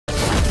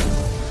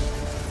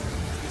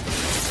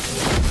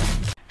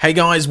Hey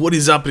guys, what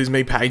is up? It is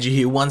me, Pagey,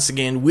 here once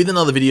again with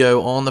another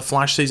video on The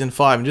Flash Season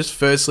 5. And just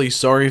firstly,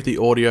 sorry if the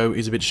audio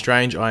is a bit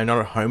strange. I am not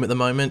at home at the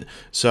moment,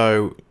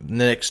 so the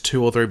next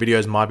 2 or 3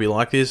 videos might be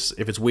like this.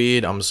 If it's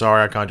weird, I'm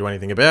sorry, I can't do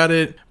anything about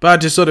it. But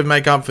to sort of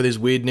make up for this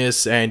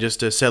weirdness and just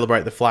to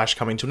celebrate The Flash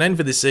coming to an end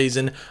for this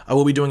season, I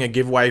will be doing a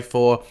giveaway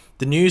for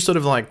the new sort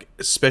of like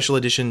special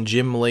edition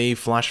Jim Lee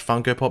Flash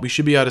Funko Pop. You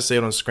should be able to see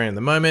it on screen at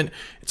the moment.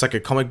 It's like a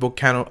comic book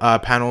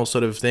panel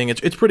sort of thing.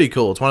 It's pretty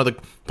cool. It's one of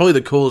probably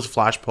the coolest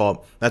Flash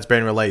Pop that's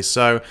been released.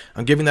 So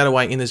I'm giving that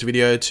away in this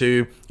video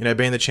to,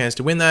 being the chance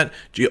to win that.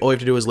 All you have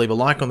to do is leave a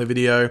like on the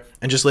video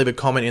and just leave a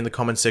comment in the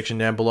comment section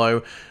down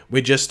below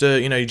with just,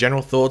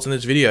 general thoughts on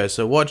this video.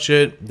 So watch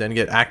it, then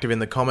get active in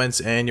the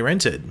comments and you're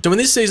entered. So in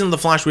this season, The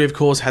Flash, we of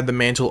course had the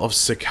mantle of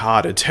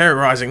Cicada,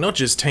 terrorizing not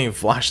just Team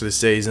Flash this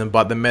season,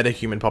 but the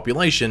metahuman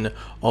population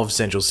of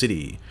Central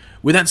City.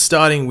 With that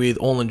starting with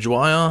Orlin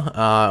Dwyer,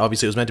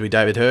 obviously it was meant to be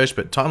David Hirsch,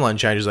 but timeline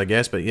changes, I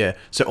guess, but yeah.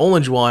 So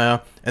Orlin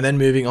Dwyer, and then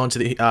moving on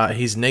to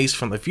his niece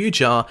from the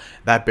future,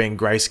 that being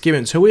Grace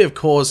Gibbons, who we of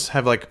course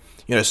have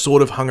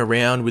sort of hung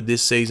around with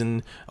this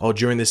season, or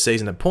during this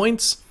season at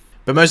points.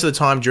 But most of the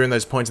time during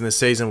those points in the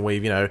season,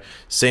 we've,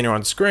 seen her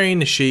on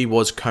screen. She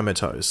was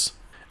comatose.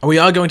 And we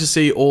are going to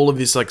see all of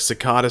this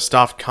Cicada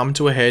stuff come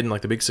to a head, and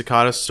the big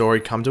Cicada story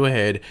come to a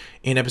head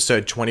in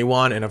episode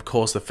 21, and of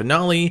course the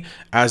finale,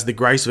 as the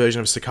Grace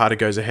version of Cicada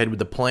goes ahead with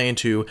the plan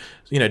to,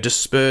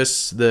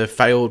 disperse the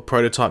failed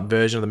prototype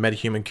version of the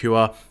metahuman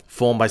cure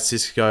formed by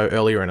Cisco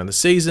earlier in the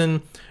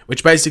season,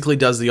 which basically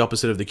does the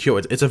opposite of the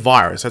cure. It's a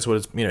virus. That's what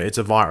it's, it's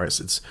a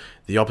virus. It's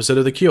the opposite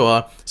of the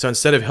cure. So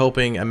instead of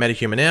helping a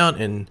metahuman out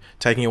and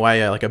taking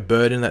away a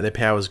burden that their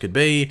powers could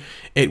be,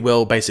 it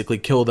will basically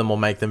kill them or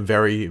make them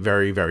very,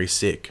 very, very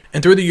sick.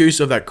 And through the use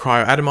of that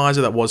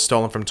cryoatomizer that was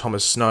stolen from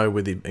Thomas Snow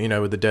with the,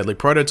 with the deadly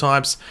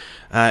prototypes,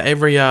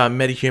 every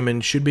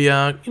metahuman should be,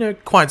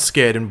 quite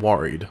scared and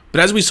worried.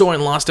 But as we saw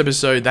in last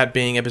episode, that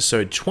being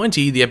episode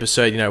 20, the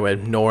episode, where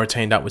Nora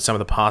teamed up with some of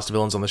the past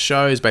villains on the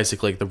show, is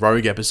basically the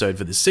rogue episode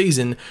for this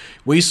season,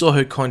 we saw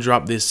her conjure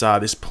up this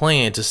this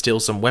plan to steal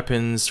some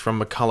weapons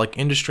from McCulloch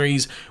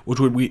Industries, which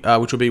would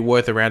be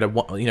worth around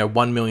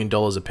 $1 million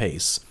a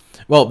piece.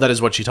 Well, that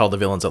is what she told the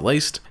villains at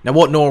least. Now,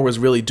 what Nora was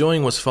really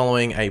doing was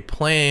following a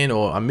plan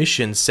or a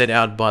mission set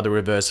out by the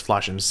Reverse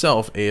Flash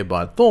himself,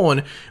 Eobard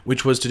Thawne,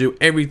 which was to do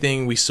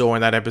everything we saw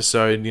in that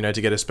episode,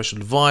 to get a special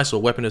device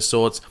or weapon of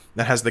sorts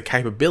that has the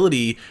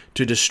capability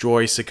to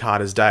destroy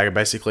Cicada's dagger,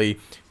 basically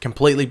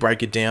completely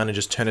break it down and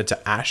just turn it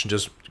to ash and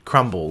just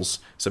crumbles.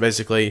 So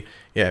basically,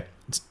 yeah,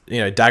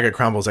 dagger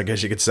crumbles, I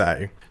guess you could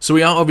say. So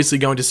we are obviously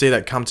going to see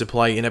that come to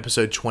play in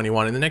episode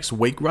 21 in the next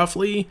week,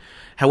 roughly.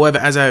 However,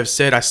 as I have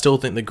said, I still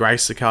think the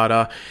Grace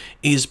Cicada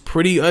is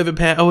pretty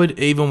overpowered,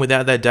 even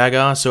without that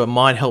dagger, so it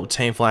might help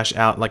Team Flash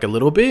out a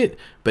little bit,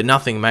 but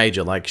nothing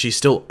major. She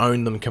still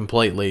owned them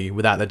completely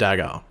without the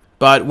dagger.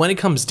 But when it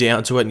comes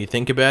down to it and you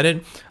think about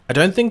it, I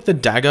don't think the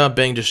dagger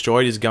being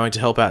destroyed is going to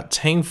help out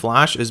Team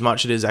Flash as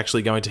much as it is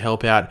actually going to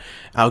help out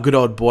our good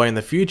old boy in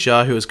the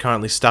future who is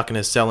currently stuck in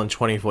a cell in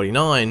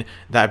 2049,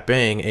 that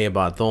being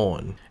Eobard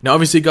Thawne. Now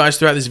obviously guys,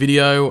 throughout this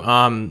video,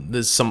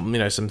 there's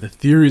some, some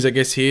theories I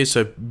guess here,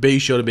 so be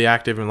sure to be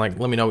active and let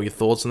me know what your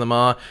thoughts on them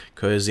are,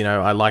 because,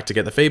 I like to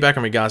get the feedback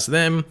in regards to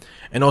them.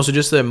 And also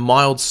just a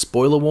mild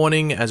spoiler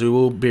warning, as we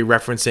will be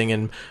referencing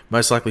and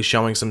most likely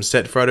showing some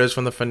set photos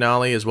from the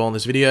finale as well in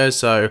this video,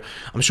 so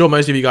I'm sure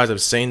most of you guys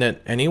have seen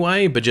it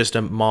anyway, but just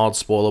a mild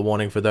spoiler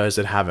warning for those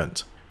that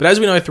haven't. But as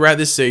we know, throughout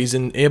this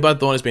season, Eobard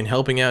Thawne has been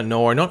helping out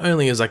Nora, not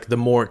only as the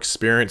more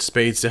experienced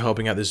speedster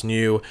helping out this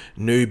new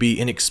newbie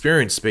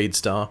inexperienced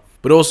speedster,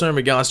 but also in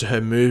regards to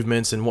her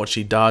movements and what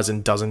she does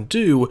and doesn't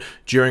do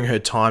during her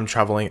time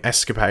traveling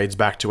escapades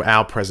back to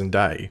our present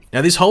day.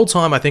 Now this whole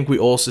time I think we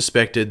all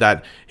suspected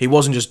that he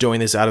wasn't just doing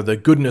this out of the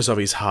goodness of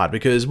his heart,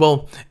 because,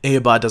 well,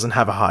 Eobard doesn't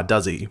have a heart,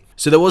 does he?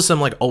 So there was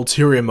some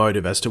ulterior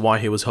motive as to why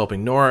he was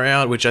helping Nora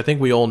out, which I think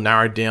we all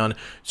narrowed down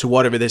to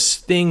whatever this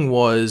thing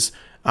was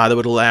that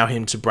would allow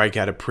him to break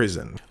out of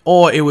prison.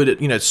 Or it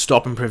would,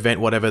 stop and prevent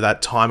whatever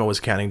that timer was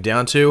counting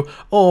down to,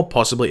 or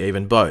possibly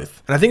even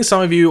both. And I think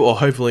some of you, or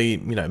hopefully,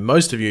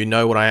 most of you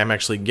know what I am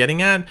actually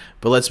getting at,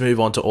 but let's move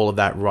on to all of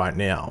that right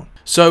now.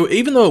 So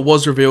even though it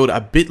was revealed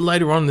a bit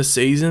later on in the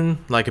season,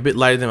 a bit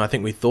later than I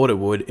think we thought it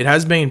would, it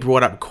has been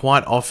brought up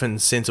quite often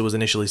since it was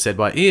initially said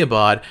by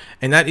Eobard,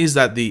 and that is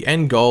that the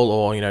end goal,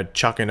 or,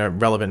 chuck in a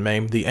relevant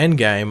meme, the end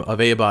game of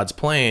Eobard's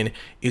plan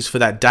is for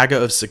that dagger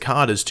of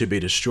cicadas to be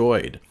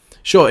destroyed.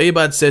 Sure,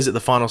 Eobard says that the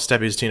final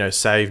step is to,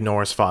 save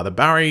Nora's father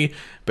Barry,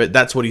 but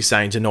that's what he's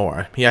saying to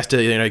Nora. He has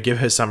to, give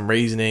her some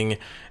reasoning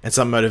and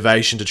some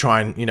motivation to try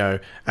and,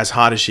 as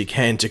hard as she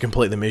can to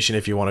complete the mission,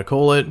 if you want to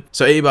call it.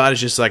 So Eobard is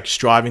just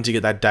striving to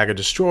get that dagger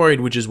destroyed,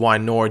 which is why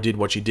Nora did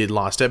what she did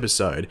last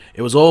episode.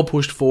 It was all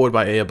pushed forward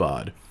by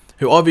Eobard,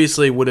 who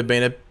obviously would have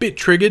been a bit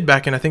triggered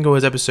back in, I think it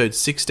was episode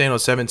 16 or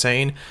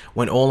 17,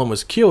 when Orlin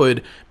was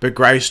cured, but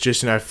Grace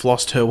just,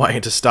 flossed her way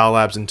into Star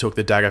Labs and took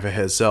the dagger for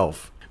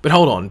herself. But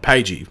hold on,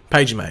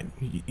 Paigey mate,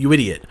 you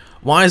idiot.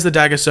 Why is the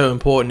dagger so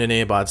important in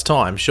Eobard's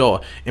time?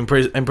 Sure, in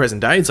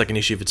present day it's like an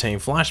issue for Team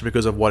Flash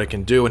because of what it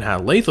can do and how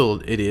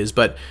lethal it is,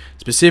 but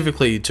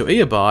specifically to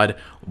Eobard,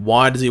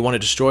 why does he want it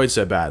destroyed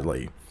so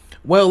badly?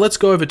 Well, let's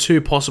go over two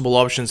possible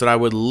options that I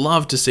would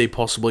love to see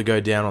possibly go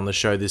down on the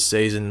show this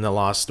season in the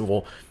last,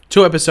 well,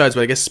 2 episodes,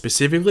 but I guess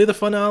specifically the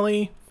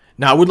finale.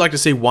 Now, I would like to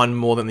see one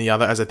more than the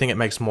other, as I think it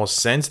makes more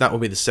sense. That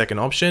would be the second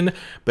option,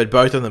 but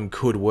both of them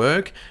could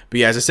work. But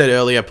yeah, as I said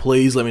earlier,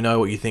 please let me know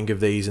what you think of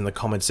these in the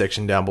comment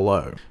section down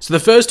below. So the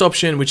first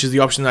option, which is the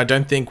option that I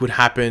don't think would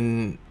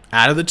happen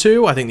out of the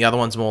two, I think the other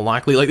one's more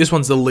likely. Like, this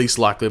one's the least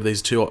likely of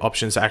these two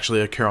options to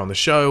actually occur on the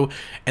show,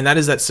 and that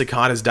is that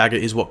Cicada's dagger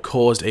is what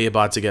caused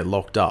Eobard to get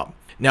locked up.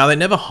 Now, they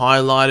never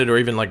highlighted or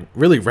even, like,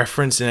 really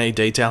referenced in any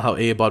detail how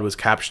Eobard was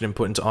captured and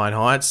put into Iron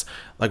Heights.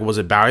 Like, was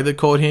it Barry that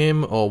caught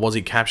him, or was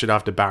he captured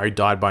after Barry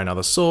died by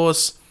another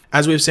source?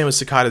 As we've seen with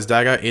Cicada's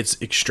dagger,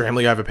 it's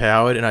extremely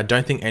overpowered, and I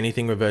don't think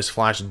anything Reverse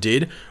Flash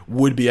did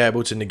would be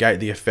able to negate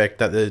the effect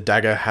that the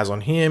dagger has on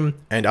him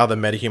and other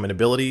metahuman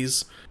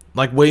abilities.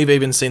 Like, we've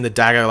even seen the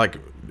dagger, like,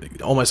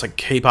 almost, like,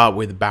 keep up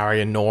with Barry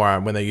and Nora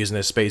when they're using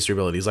their speedster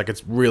abilities. Like,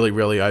 it's really,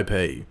 really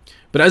OP.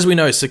 But as we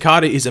know,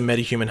 Cicada is a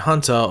metahuman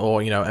hunter,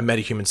 or, you know, a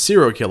metahuman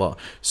serial killer,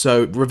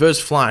 so Reverse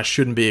Flash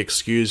shouldn't be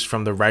excused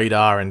from the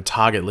radar and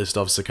target list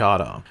of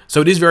Cicada. So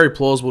it is very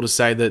plausible to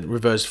say that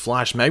Reverse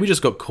Flash maybe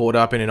just got caught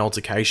up in an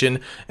altercation,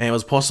 and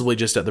was possibly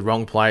just at the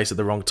wrong place at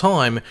the wrong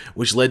time,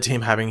 which led to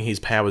him having his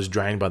powers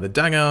drained by the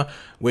dagger,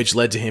 which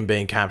led to him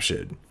being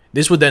captured.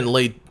 This would then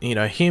lead, you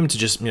know, him to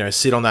just, you know,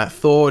 sit on that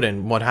thought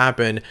and what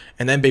happened,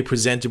 and then be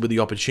presented with the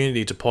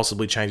opportunity to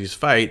possibly change his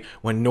fate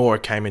when Nora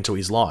came into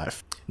his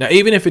life. Now,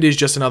 even if it is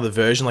just another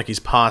version, like his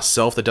past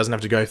self that doesn't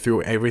have to go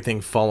through everything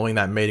following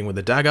that meeting with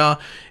the dagger,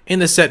 in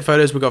the set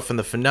photos we got from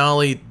the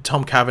finale,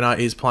 Tom Cavanagh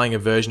is playing a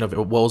version of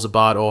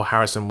Wellsabard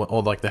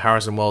or like the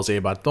Harrison Wells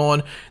Eobard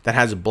Thawne that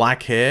has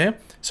black hair.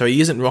 So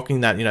he isn't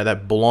rocking that, you know,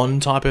 that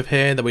blonde type of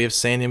hair that we have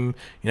seen him,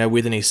 you know,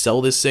 with in his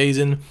cell this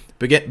season.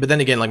 But then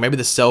again, like, maybe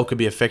the cell could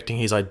be affecting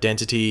his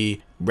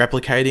identity,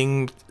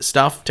 replicating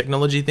stuff,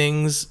 technology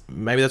things.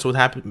 Maybe that's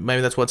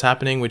what's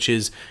happening, which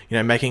is, you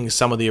know, making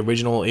some of the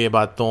original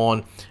Eobard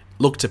Thawne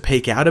look to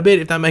peek out a bit,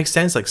 if that makes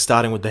sense, like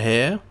starting with the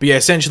hair. But yeah,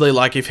 essentially,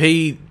 like, if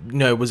he, you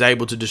know, was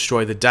able to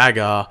destroy the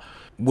dagger,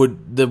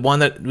 would the one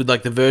that would,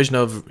 like, the version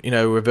of, you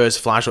know, Reverse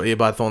Flash or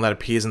Eobard Thawne that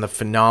appears in the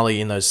finale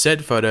in those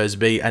set photos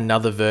be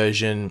another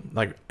version,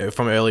 like,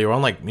 from earlier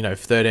on, like, you know,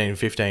 13,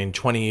 15,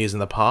 20 years in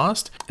the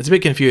past? It's a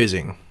bit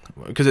confusing,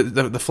 because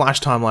the Flash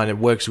timeline, it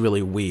works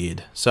really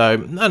weird. So, I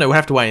don't know, we'll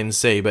have to wait and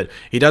see, but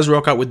he does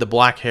rock up with the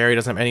black hair, he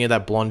doesn't have any of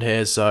that blonde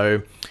hair,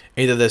 so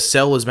either the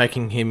cell is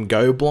making him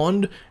go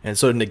blonde and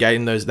sort of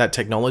negating that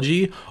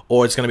technology,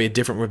 or it's going to be a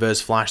different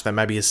Reverse Flash that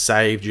maybe is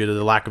saved due to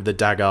the lack of the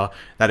dagger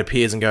that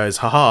appears and goes,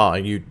 haha,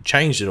 you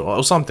changed it,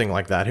 or something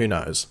like that, who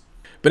knows.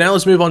 But now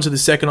let's move on to the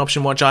second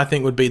option, which I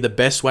think would be the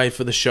best way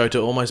for the show to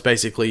almost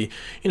basically,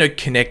 you know,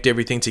 connect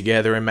everything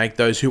together and make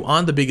those who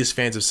aren't the biggest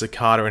fans of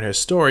Cicada and her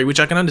story, which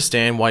I can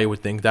understand why you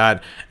would think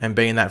that and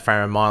be in that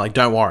frame of mind, like,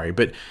 don't worry.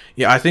 But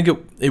yeah, I think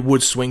it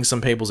would swing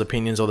some people's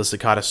opinions of the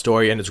Cicada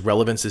story and its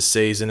relevance this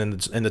season and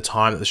the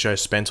time that the show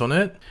spent on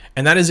it.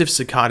 And that is if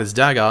Cicada's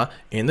dagger,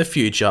 in the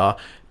future,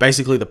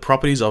 basically the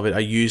properties of it are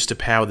used to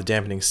power the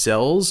dampening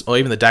cells, or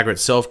even the dagger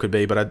itself could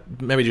be, but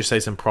I'd maybe just say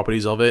some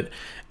properties of it.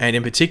 And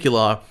in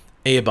particular,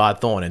 Eobard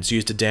Thawne. It's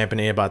used to dampen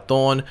Eobard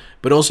Thawne,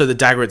 but also the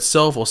dagger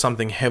itself or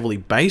something heavily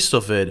based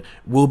off it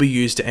will be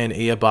used to end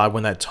Eobard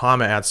when that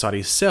timer outside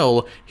his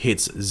cell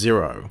hits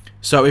 0.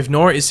 So if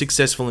Nora is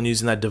successful in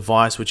using that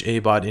device which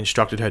Eobard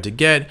instructed her to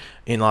get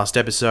in last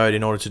episode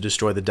in order to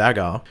destroy the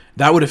dagger,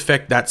 that would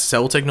affect that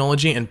cell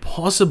technology and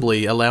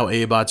possibly allow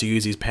Eobard to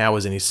use his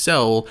powers in his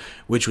cell,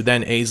 which would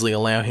then easily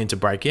allow him to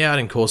break out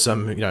and cause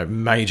some, you know,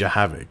 major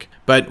havoc.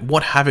 But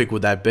what havoc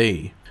would that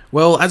be?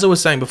 Well, as I was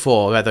saying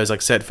before about those,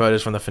 like, set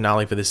photos from the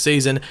finale for this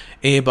season,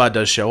 Eobard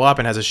does show up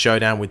and has a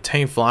showdown with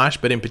Team Flash,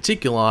 but in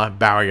particular,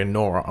 Barry and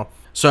Nora.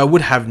 So I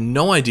would have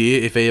no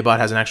idea if Eobard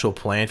has an actual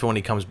plan for when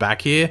he comes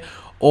back here,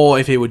 or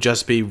if he would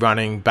just be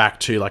running back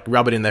to, like,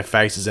 rub it in their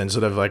faces and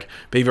sort of, like,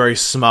 be very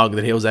smug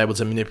that he was able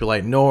to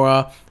manipulate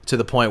Nora to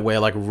the point where,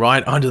 like,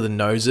 right under the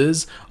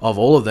noses of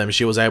all of them,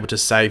 she was able to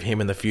save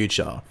him in the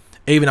future.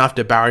 Even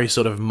after Barry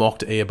sort of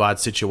mocked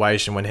Eobard's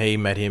situation when he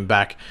met him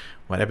back,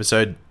 what,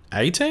 episode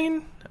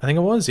 18? I think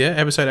it was, yeah,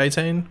 episode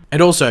 18.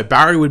 And also,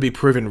 Barry would be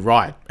proven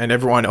right, and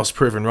everyone else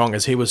proven wrong,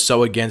 as he was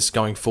so against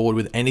going forward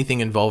with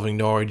anything involving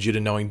Nora due to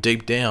knowing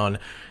deep down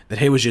that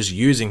he was just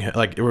using her,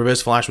 like,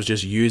 Reverse Flash was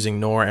just using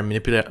Nora and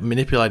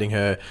manipulating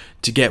her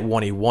to get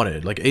what he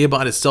wanted. Like,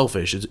 Eobard is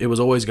selfish, it was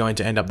always going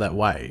to end up that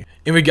way.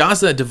 In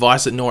regards to that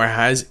device that Nora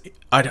has,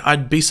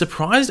 I'd be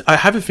surprised. I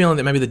have a feeling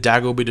that maybe the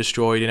dagger will be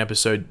destroyed in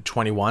episode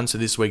 21, so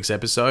this week's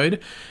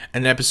episode,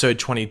 and episode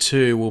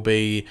 22 will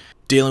be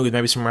dealing with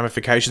maybe some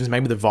ramifications.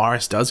 Maybe the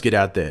virus does get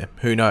out there,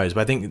 who knows.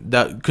 But I think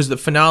that, because the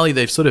finale,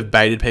 they've sort of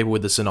baited people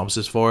with the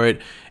synopsis for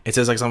it. It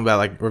says, like, something about,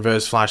 like,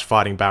 Reverse Flash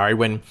fighting Barry,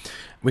 when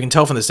we can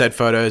tell from the set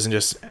photos and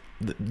just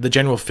the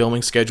general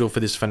filming schedule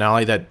for this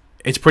finale that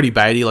it's pretty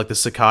baity. Like the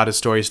Cicada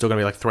story is still going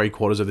to be like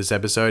 3/4 of this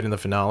episode in the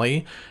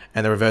finale,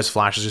 and the Reverse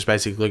Flash is just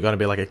basically going to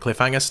be like a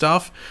cliffhanger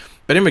stuff.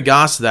 But in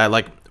regards to that,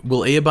 like,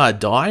 will Eobard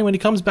die when he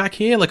comes back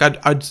here? Like,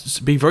 I'd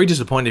be very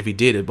disappointed if he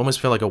did. It almost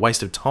feel like a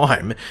waste of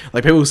time.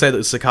 Like, people say that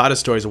the Cicada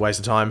story is a waste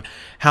of time.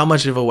 How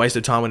much of a waste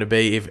of time would it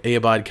be if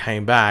Eobard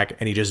came back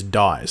and he just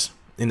dies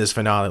in this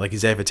finale? Like,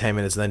 he's there for 10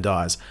 minutes and then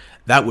dies.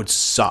 That would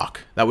suck.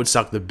 That would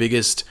suck the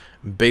biggest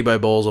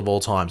Bebo balls of all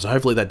time. So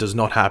hopefully that does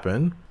not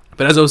happen.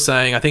 But as I was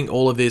saying, I think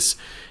all of this,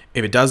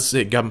 if it does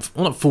go,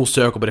 well, not full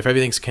circle, but if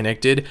everything's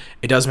connected,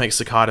 it does make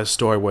Cicada's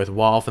story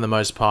worthwhile for the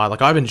most part.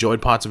 Like, I've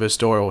enjoyed parts of her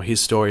story, or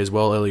his story as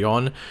well, early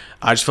on.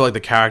 I just feel like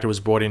the character was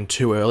brought in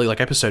too early. Like,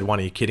 episode 1,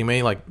 are you kidding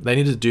me? Like, they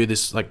needed to do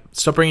this, like,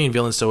 stop bringing in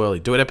villains so early.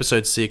 Do it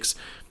episode 6.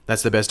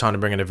 That's the best time to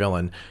bring in a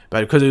villain.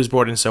 But because it was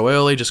brought in so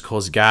early, just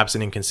caused gaps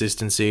and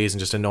inconsistencies and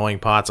just annoying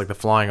parts like the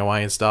flying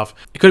away and stuff.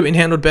 It could have been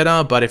handled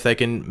better, but if they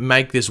can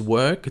make this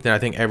work, then I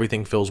think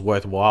everything feels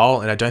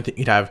worthwhile, and I don't think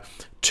you'd have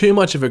too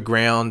much of a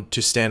ground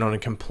to stand on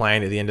and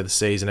complain at the end of the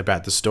season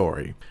about the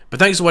story. But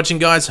thanks for watching,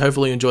 guys.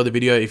 Hopefully you enjoyed the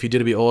video. If you did,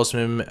 it'd be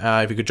awesome.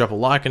 If you could drop a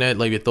like on it,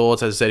 leave your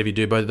thoughts. As I said, if you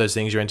do both of those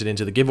things, you're entered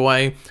into the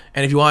giveaway.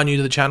 And if you are new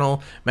to the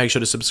channel, make sure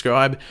to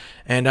subscribe.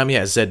 And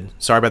yeah, as I said,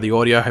 sorry about the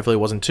audio. Hopefully it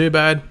wasn't too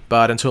bad.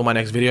 But until my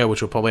next video,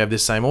 which will probably have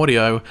this same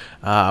audio,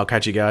 I'll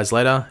catch you guys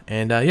later.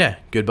 And yeah,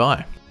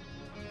 goodbye.